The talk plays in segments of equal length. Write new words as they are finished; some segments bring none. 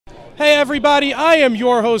Hey everybody, I am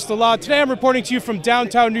your host Elad. Today I'm reporting to you from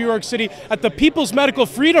downtown New York City at the People's Medical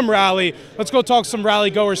Freedom Rally. Let's go talk to some rally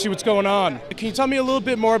goers, see what's going on. Can you tell me a little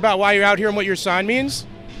bit more about why you're out here and what your sign means?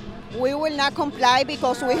 We will not comply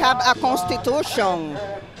because we have a constitution.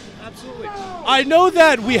 Absolutely. I know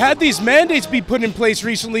that we had these mandates be put in place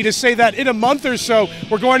recently to say that in a month or so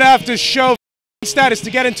we're going to have to show status to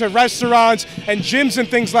get into restaurants and gyms and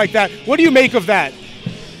things like that. What do you make of that?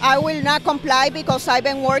 I will not comply because I've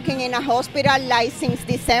been working in a hospital like since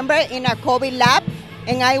December in a COVID lab,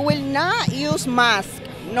 and I will not use mask.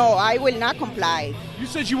 No, I will not comply. You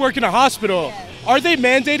said you work in a hospital. Yes. Are they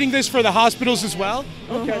mandating this for the hospitals as well?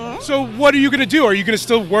 Okay. Mm-hmm. So what are you going to do? Are you going to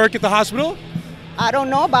still work at the hospital? I don't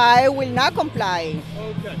know, but I will not comply.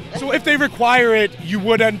 Okay. So if they require it, you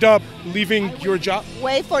would end up leaving your job?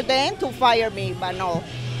 Wait for them to fire me, but no.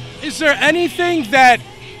 Is there anything that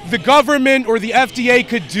the government or the FDA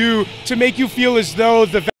could do to make you feel as though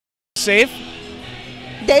the vaccine is safe?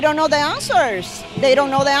 They don't know the answers. They don't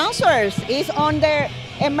know the answers. It's on their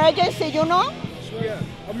emergency, you know? Yeah.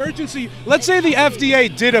 Emergency. Let's say the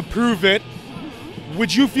FDA did approve it.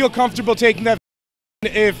 Would you feel comfortable taking that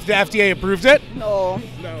if the FDA approved it? No.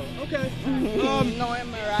 No. Okay. No,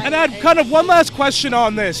 am I right? And I had kind of one last question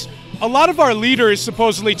on this. A lot of our leaders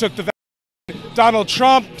supposedly took the vaccine. Donald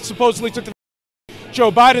Trump supposedly took the vaccine. Joe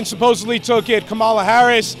Biden supposedly took it. Kamala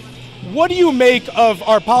Harris. What do you make of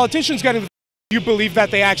our politicians getting the vaccine? Do you believe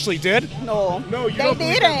that they actually did? No. No, you they don't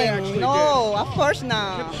believe that they didn't. actually No, of course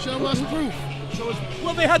not. Show us proof.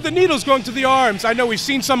 Well, they had the needles going to the arms. I know we've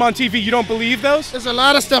seen some on TV. You don't believe those? There's a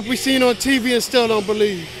lot of stuff we've seen on TV and still don't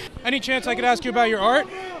believe. Any chance I could ask you about your art?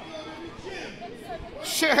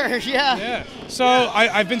 Sure, yeah. Yeah. So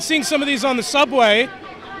I've been seeing some of these on the subway.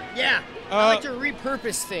 Yeah. I like to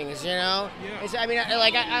repurpose things, you know? Yeah. It's, I mean,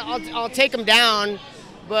 I'll take them down,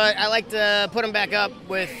 but I like to put them back up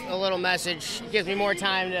with a little message. It gives me more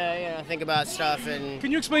time to, think about stuff. And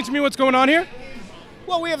Can you explain to me what's going on here?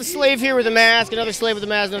 well, we have a slave here with a mask, another slave with a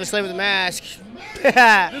mask, another slave with a mask.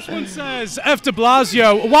 This one says F. de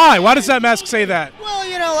Blasio. Why? Why does that mask say that?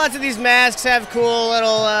 Well, lots of these masks have cool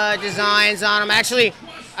little designs on them. Actually,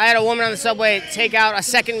 I had a woman on the subway take out a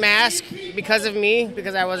second mask because of me,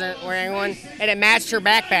 because I wasn't wearing one, and it matched her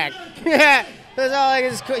backpack. It was all like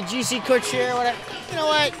this juicy couture or whatever. You know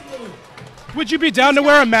what? Would you be down to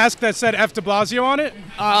wear a mask that said F. de Blasio on it?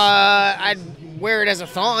 I'd wear it as a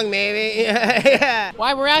thong, maybe. Yeah.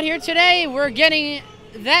 Why we're out here today, we're getting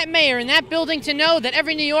that mayor in that building to know that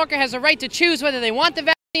every New Yorker has a right to choose whether they want the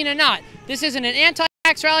vaccine or not. This isn't an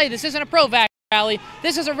anti-vax rally. This isn't a pro-vax rally.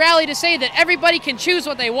 This is a rally to say that everybody can choose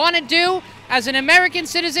what they want to do. As an American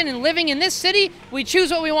citizen and living in this city, we choose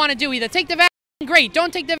what we want to do. Either take the vaccine, great.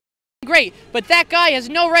 Don't take the vaccine, great. But that guy has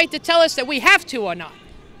no right to tell us that we have to or not.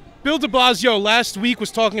 Bill de Blasio last week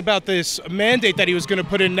was talking about this mandate that he was going to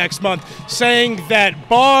put in next month, saying that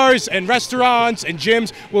bars and restaurants and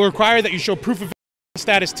gyms will require that you show proof of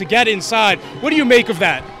status to get inside. What do you make of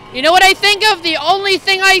that? You know what I think of? The only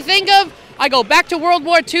thing I think of, I go back to World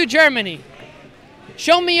War II Germany.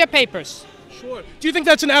 Show me your papers. Sure. Do you think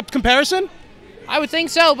that's an apt comparison? I would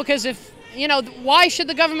think so, because if, why should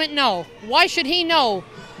the government know? Why should he know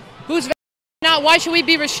who's vaccinated or not? Why should we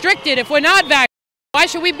be restricted if we're not vaccinated? Why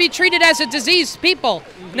should we be treated as a diseased people?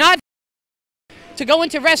 Not to go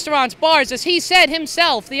into restaurants, bars, as he said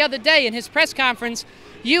himself the other day in his press conference,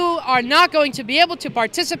 you are not going to be able to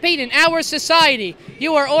participate in our society.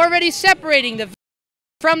 You are already separating the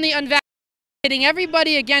from the unvaccinated, pitting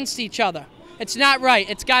everybody against each other. It's not right.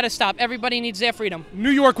 It's got to stop. Everybody needs their freedom.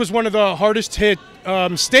 New York was one of the hardest hit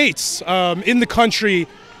states in the country.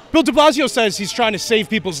 Bill de Blasio says he's trying to save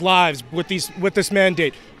people's lives with this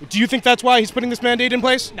mandate. Do you think that's why he's putting this mandate in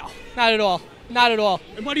place? No, not at all. Not at all.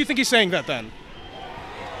 And why do you think he's saying that then?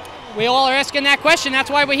 We all are asking that question. That's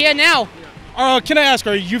why we're here now. Can I ask,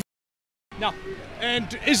 are you? No.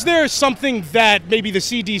 And is there something that maybe the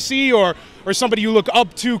CDC or somebody you look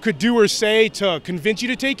up to could do or say to convince you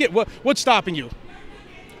to take it? What's stopping you?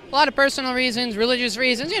 A lot of personal reasons, religious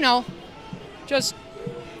reasons, just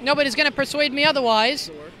nobody's going to persuade me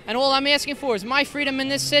otherwise. And all I'm asking for is my freedom in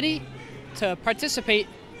this city to participate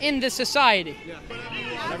in this society.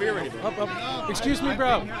 Whenever you're ready, bro. Up. Excuse me,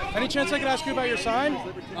 bro. Any chance I could ask you about your sign?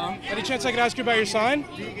 Any chance I could ask you about your sign?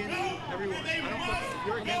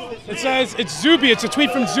 It says, it's Zuby. It's a tweet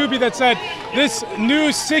from Zuby that said, this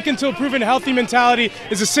new sick until proven healthy mentality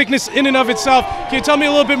is a sickness in and of itself. Can you tell me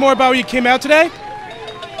a little bit more about why you came out today?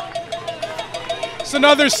 It's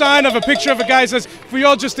another sign of a picture of a guy that says, if we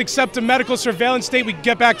all just accept a medical surveillance state, we can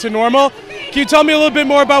get back to normal. Can you tell me a little bit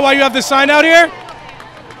more about why you have this sign out here?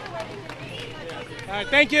 All right,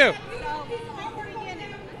 thank you.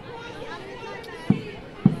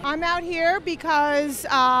 I'm out here because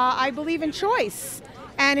I believe in choice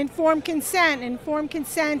and informed consent. Informed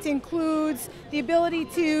consent includes the ability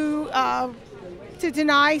to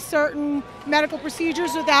deny certain medical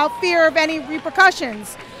procedures without fear of any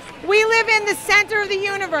repercussions. We live in the center of the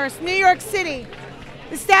universe, New York City,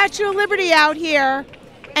 the Statue of Liberty out here,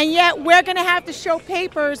 and yet we're going to have to show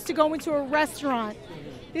papers to go into a restaurant.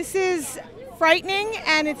 This is frightening,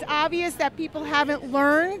 and it's obvious that people haven't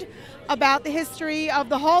learned about the history of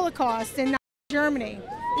the Holocaust in Germany.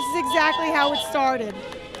 This is exactly how it started.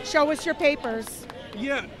 Show us your papers.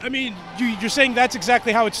 Yeah, I mean, you're saying that's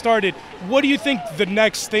exactly how it started. What do you think the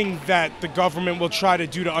next thing that the government will try to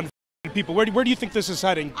do to unvaccinated people? Where do you think this is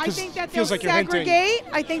heading? I think that it they'll feels like you're hinting. segregate.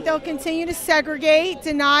 I think they'll continue to segregate,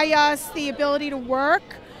 deny us the ability to work,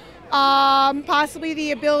 possibly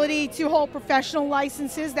the ability to hold professional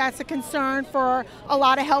licenses. That's a concern for a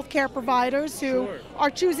lot of healthcare providers who are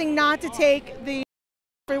choosing not to take the,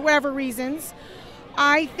 for whatever reasons.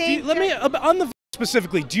 I think. On the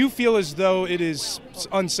specifically, do you feel as though it is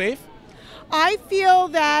unsafe? I feel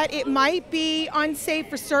that it might be unsafe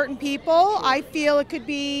for certain people. I feel it could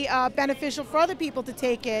be beneficial for other people to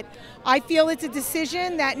take it. I feel it's a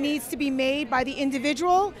decision that needs to be made by the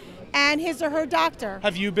individual and his or her doctor.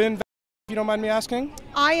 Have you been vaccinated, if you don't mind me asking?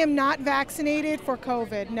 I am not vaccinated for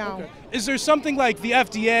COVID, no. Okay. Is there something like the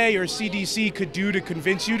FDA or CDC could do to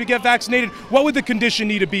convince you to get vaccinated? What would the condition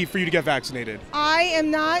need to be for you to get vaccinated? I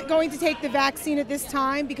am not going to take the vaccine at this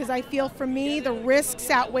time because I feel for me the risks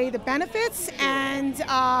outweigh the benefits, and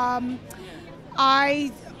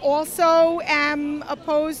I also am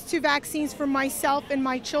opposed to vaccines for myself and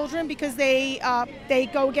my children because they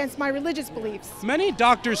go against my religious beliefs. Many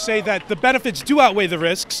doctors say that the benefits do outweigh the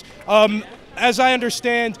risks. As I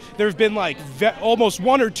understand, there have been like almost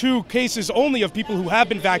 1 or 2 cases only of people who have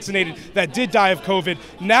been vaccinated that did die of COVID.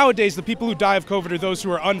 Nowadays, the people who die of COVID are those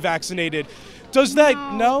who are unvaccinated. Does that,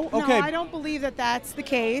 no? Okay. No, I don't believe that that's the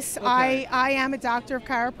case. Okay. I am a doctor of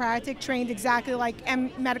chiropractic, trained exactly like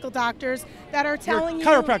medical doctors that are telling you.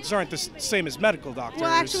 Chiropractors aren't the same as medical doctors. Well,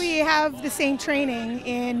 actually, we have the same training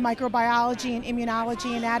in microbiology and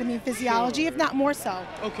immunology, anatomy and physiology, if not more so.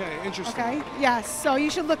 Okay, interesting. Okay, yes, so you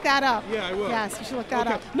should look that up. Yeah, I will. Yes, you should look that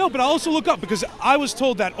up. No, but I'll also look up because I was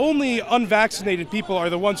told that only unvaccinated people are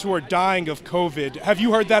the ones who are dying of COVID. Have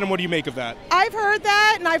you heard that, and what do you make of that? I've heard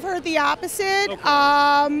that, and I've heard the opposite. Okay.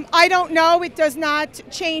 I don't know. It does not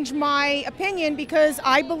change my opinion because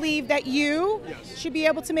I believe that you should be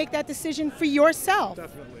able to make that decision for yourself.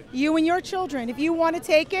 Definitely. You and your children. If you want to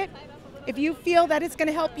take it, if you feel that it's going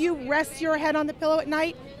to help you rest your head on the pillow at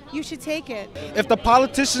night, you should take it. If the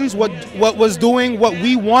politicians what was doing what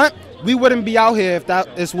we want, we wouldn't be out here if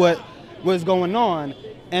that is what was going on.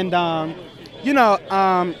 And you know,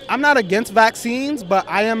 I'm not against vaccines, but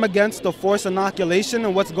I am against the forced inoculation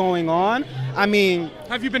and what's going on. I mean...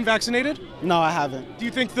 Have you been vaccinated? No, I haven't. Do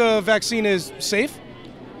you think the vaccine is safe?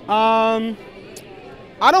 I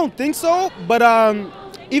don't think so, but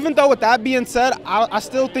even though with that being said, I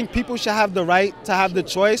still think people should have the right to have the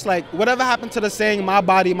choice. Like, whatever happened to the saying, my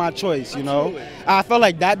body, my choice, you know? I feel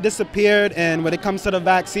like that disappeared, and when it comes to the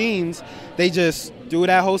vaccines, they just threw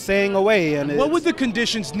that whole saying away. And what would the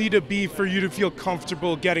conditions need to be for you to feel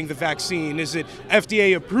comfortable getting the vaccine? Is it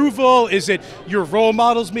FDA approval? Is it your role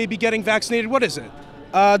models maybe getting vaccinated? What is it?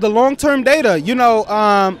 The long-term data. You know,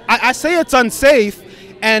 I say it's unsafe,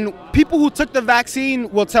 and people who took the vaccine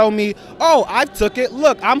will tell me, oh, I took it,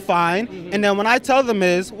 look, I'm fine. And then when I tell them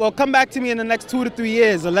is, well, come back to me in the next 2 to 3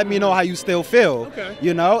 years and let me know how you still feel. Okay.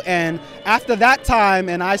 You know, and after that time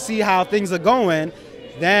and I see how things are going,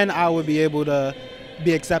 then I would be able to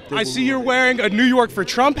be accepted. I see you're wearing a New York for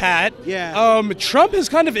Trump hat. Yeah. Trump has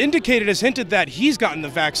kind of hinted that he's gotten the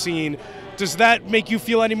vaccine. Does that make you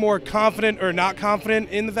feel any more confident or not confident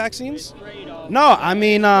in the vaccines? No, I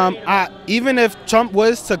mean, even if Trump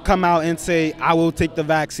was to come out and say, I will take the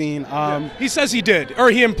vaccine. He says he did, or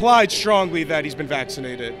he implied strongly that he's been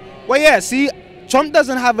vaccinated. Well, yeah, see, Trump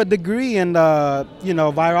doesn't have a degree in, you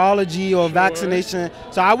know, virology or vaccination,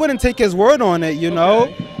 so I wouldn't take his word on it, you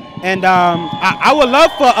know. And I would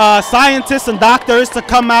love for scientists and doctors to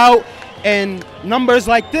come out and numbers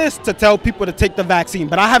like this to tell people to take the vaccine,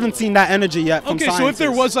 but I haven't seen that energy yet from scientists. So if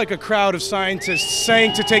there was like a crowd of scientists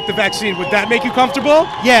saying to take the vaccine, would that make you comfortable?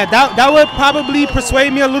 Yeah, that would probably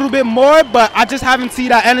persuade me a little bit more, but I just haven't seen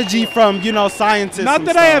that energy from, you know, scientists. Not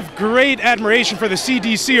that I have great admiration for the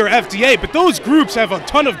CDC or FDA, but those groups have a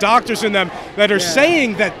ton of doctors in them that are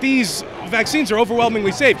saying that these vaccines are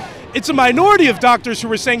overwhelmingly safe. It's a minority of doctors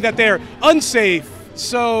who are saying that they're unsafe.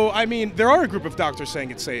 So, I mean, there are a group of doctors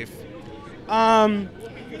saying it's safe.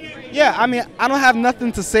 Yeah, I mean, I don't have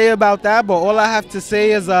nothing to say about that, but all I have to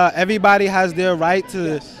say is everybody has their right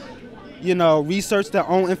to, research their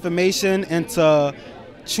own information and to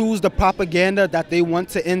choose the propaganda that they want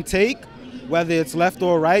to intake, whether it's left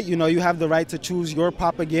or right. You have the right to choose your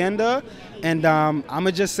propaganda. And I'm going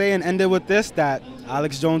to just say and end it with this, that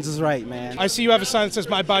Alex Jones is right, man. I see you have a sign that says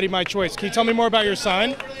 "My Body, My Choice." Can you tell me more about your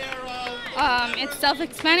sign? It's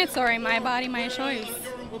self-explanatory, my body, my choice.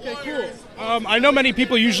 Okay, cool. I know many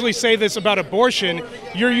people usually say this about abortion.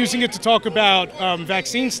 You're using it to talk about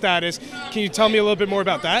vaccine status. Can you tell me a little bit more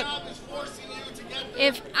about that?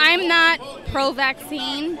 If I'm not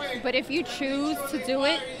pro-vaccine, but if you choose to do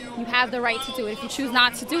it, you have the right to do it. If you choose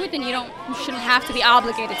not to do it, then you shouldn't have to be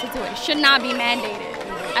obligated to do it. It should not be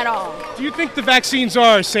mandated at all. Do you think the vaccines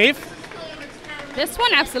are safe? This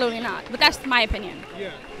one, absolutely not. But that's my opinion.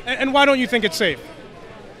 Yeah. And why don't you think it's safe?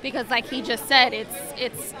 Because like he just said,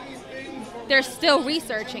 they're still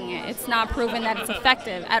researching it. It's not proven that it's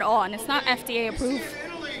effective at all, and it's not FDA approved.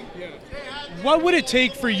 What would it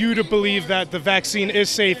take for you to believe that the vaccine is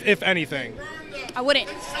safe, if anything? I wouldn't.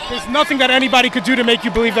 There's nothing that anybody could do to make you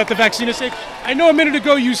believe that the vaccine is safe. I know a minute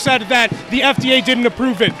ago you said that the FDA didn't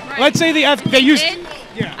approve it. Right. Let's say they used.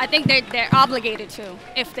 Yeah. I think they're obligated to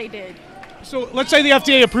if they did. So let's say the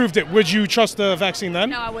FDA approved it. Would you trust the vaccine then?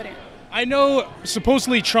 No, I wouldn't. I know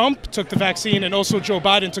supposedly Trump took the vaccine and also Joe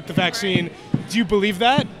Biden took the vaccine. Do you believe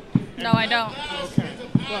that? No, I don't. Okay.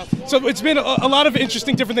 Well, so it's been a lot of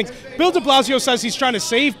interesting different things. Bill de Blasio says he's trying to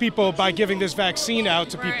save people by giving this vaccine out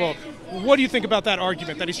to people. What do you think about that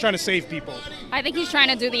argument, that he's trying to save people? I think he's trying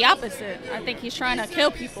to do the opposite. I think he's trying to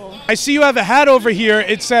kill people. I see you have a hat over here.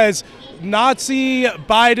 It says Nazi,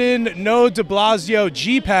 Biden, no de Blasio,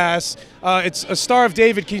 G-Pass. It's a Star of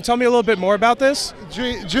David. Can you tell me a little bit more about this?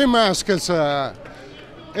 G-mask is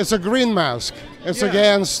it's a green mask. It's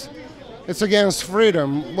against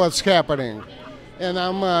freedom, what's happening. And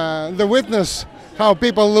I'm the witness how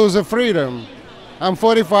people lose their freedom. I'm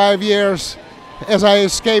 45 years as I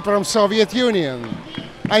escaped from Soviet Union.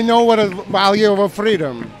 I know what the value of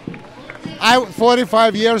freedom.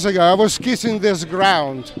 45 years ago, I was kissing this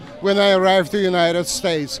ground when I arrived to the United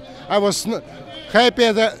States. I was happy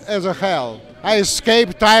as a hell. I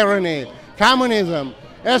escaped tyranny, communism.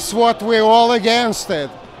 That's what we're all against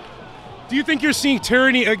it. Do you think you're seeing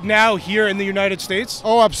tyranny now here in the United States?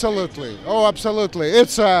 Oh, absolutely. Oh, absolutely.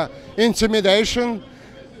 It's intimidation.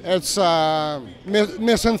 It's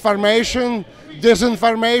misinformation,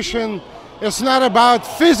 disinformation. It's not about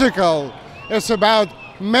physical. It's about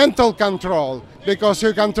mental control. Because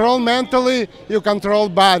you control mentally, you control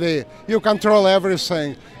body, you control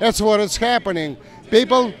everything. That's what is happening.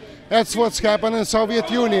 People, that's what's happened in Soviet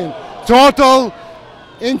Union. Total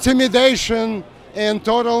intimidation and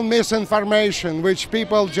total misinformation, which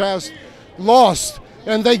people just lost,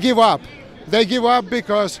 and they give up. They give up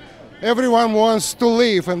because everyone wants to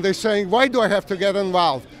leave, and they're saying, why do I have to get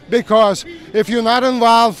involved? Because if you're not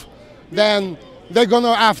involved, then they're going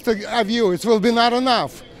to have you. It will be not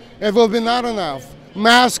enough. It will be not enough.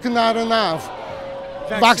 Mask not enough.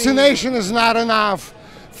 Vaccination is not enough.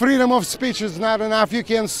 Freedom of speech is not enough. You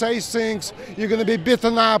can't say things. You're going to be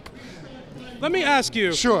beaten up. Let me ask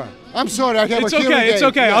you. Sure. I'm sorry, I have it's a hearing okay, it's aid.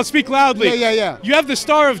 okay. Yeah. I'll speak loudly. Yeah. You have the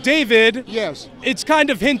Star of David. Yes. It's kind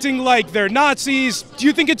of hinting like they're Nazis. Do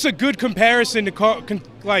you think it's a good comparison to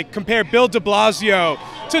compare Bill de Blasio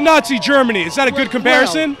to Nazi Germany? Is that a good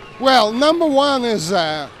comparison? Well, number one is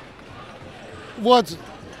what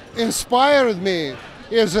inspired me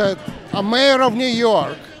is that a mayor of New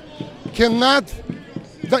York cannot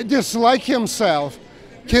dislike himself,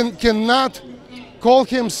 cannot call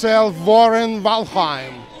himself Warren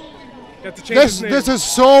Valheim. This is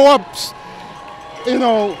so,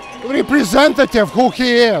 representative who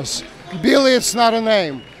he is. Billy, it's not a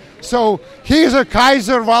name. So he's a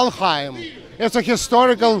Kaiser Valheim. It's a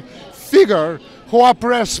historical figure who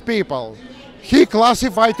oppressed people. He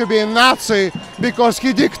classified to be a Nazi because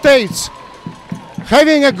he dictates.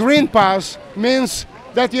 Having a green pass means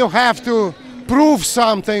that you have to prove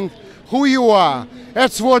something, who you are.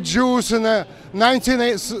 That's what Jews in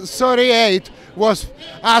 1938 was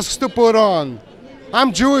asked to put on.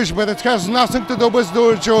 I'm Jewish, but it has nothing to do with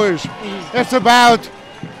Jewish. It's about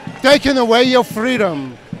taking away your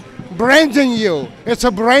freedom, branding you. It's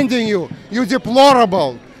a branding you. You're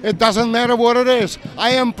deplorable. It doesn't matter what it is.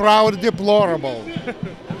 I am proud deplorable.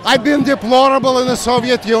 I've been deplorable in the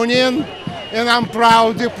Soviet Union, and I'm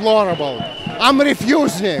proud deplorable. I'm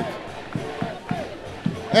refusing.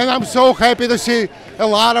 And I'm so happy to see a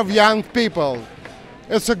lot of young people.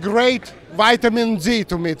 It's a great vitamin D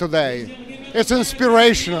to me today. It's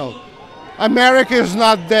inspirational. America is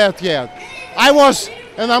not dead yet. I was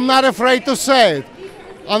and I'm not afraid to say it.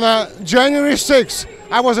 On January 6th,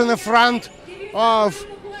 I was in the front of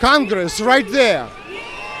Congress, right there,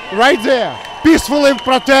 peacefully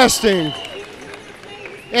protesting.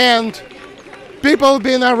 And people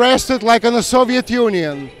being arrested like in the Soviet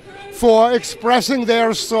Union for expressing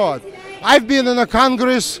their thought. I've been in the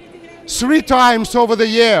Congress 3 times over the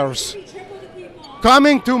years,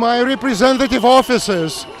 coming to my representative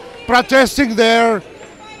offices, protesting their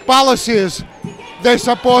policies. They're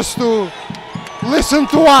supposed to listen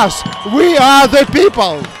to us. We are the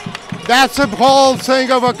people. That's the whole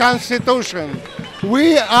thing of a constitution.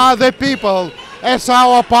 We are the people. It's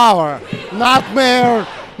our power. Not mayor,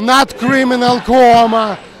 not criminal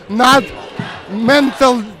coma, not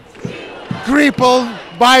mental crippled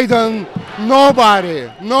Biden.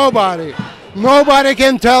 Nobody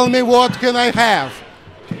can tell me what can I have.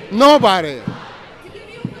 Nobody.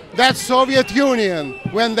 That's Soviet Union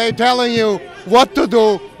when they're telling you what to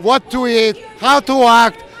do, what to eat, how to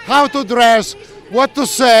act, how to dress, what to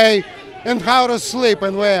say, and how to sleep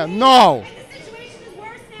and where. No.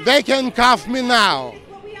 They can cuff me now.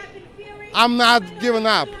 I'm not giving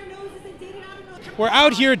up. We're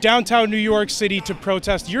out here downtown New York City to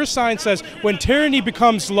protest. Your sign says, when tyranny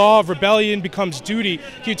becomes law, rebellion becomes duty.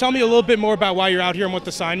 Can you tell me a little bit more about why you're out here and what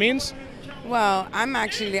the sign means? Well, I'm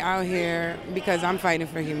actually out here because I'm fighting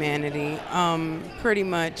for humanity. Pretty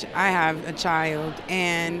much, I have a child,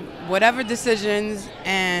 and whatever decisions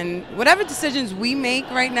we make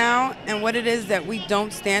right now and what it is that we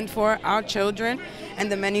don't stand for, our children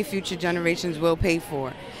and the many future generations will pay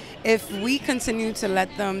for. If we continue to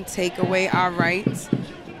let them take away our rights,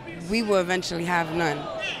 we will eventually have none.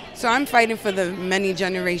 So I'm fighting for the many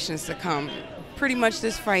generations to come. Pretty much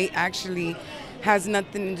this fight actually has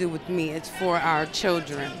nothing to do with me. It's for our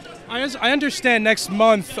children. I understand next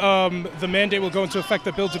month the mandate will go into effect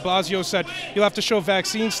that Bill de Blasio said you'll have to show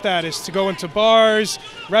vaccine status to go into bars,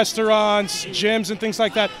 restaurants, gyms, and things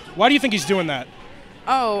like that. Why do you think he's doing that?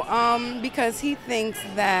 Because he thinks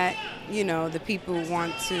that, you know, the people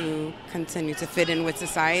want to continue to fit in with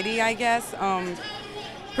society, I guess.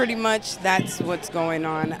 Pretty much that's what's going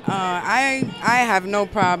on. I have no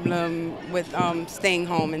problem with staying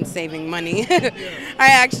home and saving money. I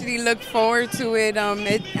actually look forward to it.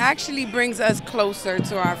 It actually brings us closer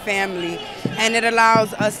to our family, and it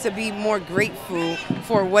allows us to be more grateful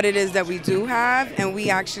for what it is that we do have, and we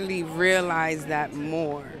actually realize that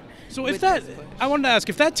more. So I wanted to ask,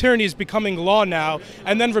 if that tyranny is becoming law now,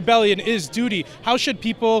 and then rebellion is duty, how should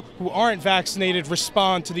people who aren't vaccinated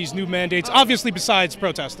respond to these new mandates, obviously besides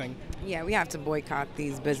protesting? Yeah, we have to boycott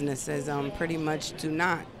these businesses. Pretty much do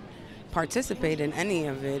not participate in any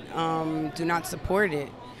of it. Do not support it.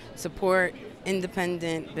 Support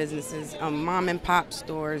independent businesses, mom and pop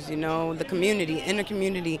stores, you know, the community, in the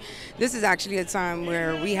community. This is actually a time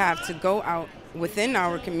where we have to go out within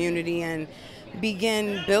our community and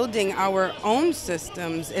begin building our own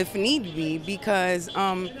systems if need be, because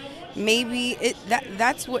maybe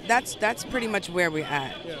that's pretty much where we're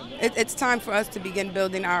at. Yeah. It's time for us to begin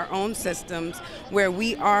building our own systems where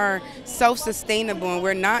we are self-sustainable and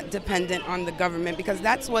we're not dependent on the government, because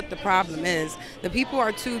that's what the problem is. The people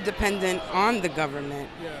are too dependent on the government.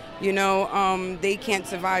 Yeah. You know, they can't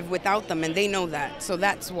survive without them, and they know that. So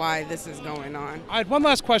that's why this is going on. I had one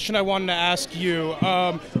last question I wanted to ask you.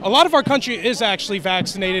 A lot of our country is actually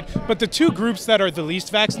vaccinated, but the two groups that are the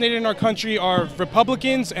least vaccinated in our country are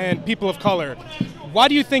Republicans and people of color. Why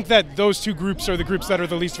do you think that those two groups are the groups that are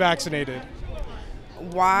the least vaccinated?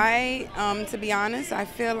 Why? To be honest, I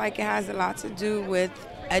feel like it has a lot to do with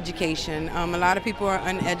education. A lot of people are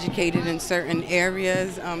uneducated in certain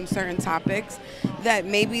areas, certain topics, that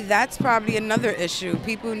maybe that's probably another issue.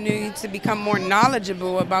 People need to become more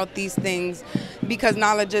knowledgeable about these things, because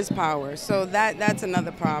knowledge is power. So that's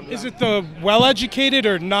another problem. Is it the well-educated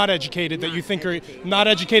or not educated that you think are not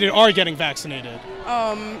educated are getting vaccinated?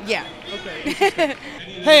 Yeah. Okay.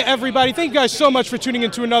 Hey everybody, thank you guys so much for tuning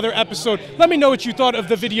into another episode. Let me know what you thought of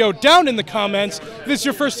the video down in the comments. If this is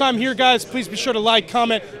your first time here, guys, please be sure to like,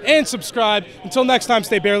 comment, and subscribe. Until next time,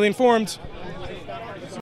 stay barely informed.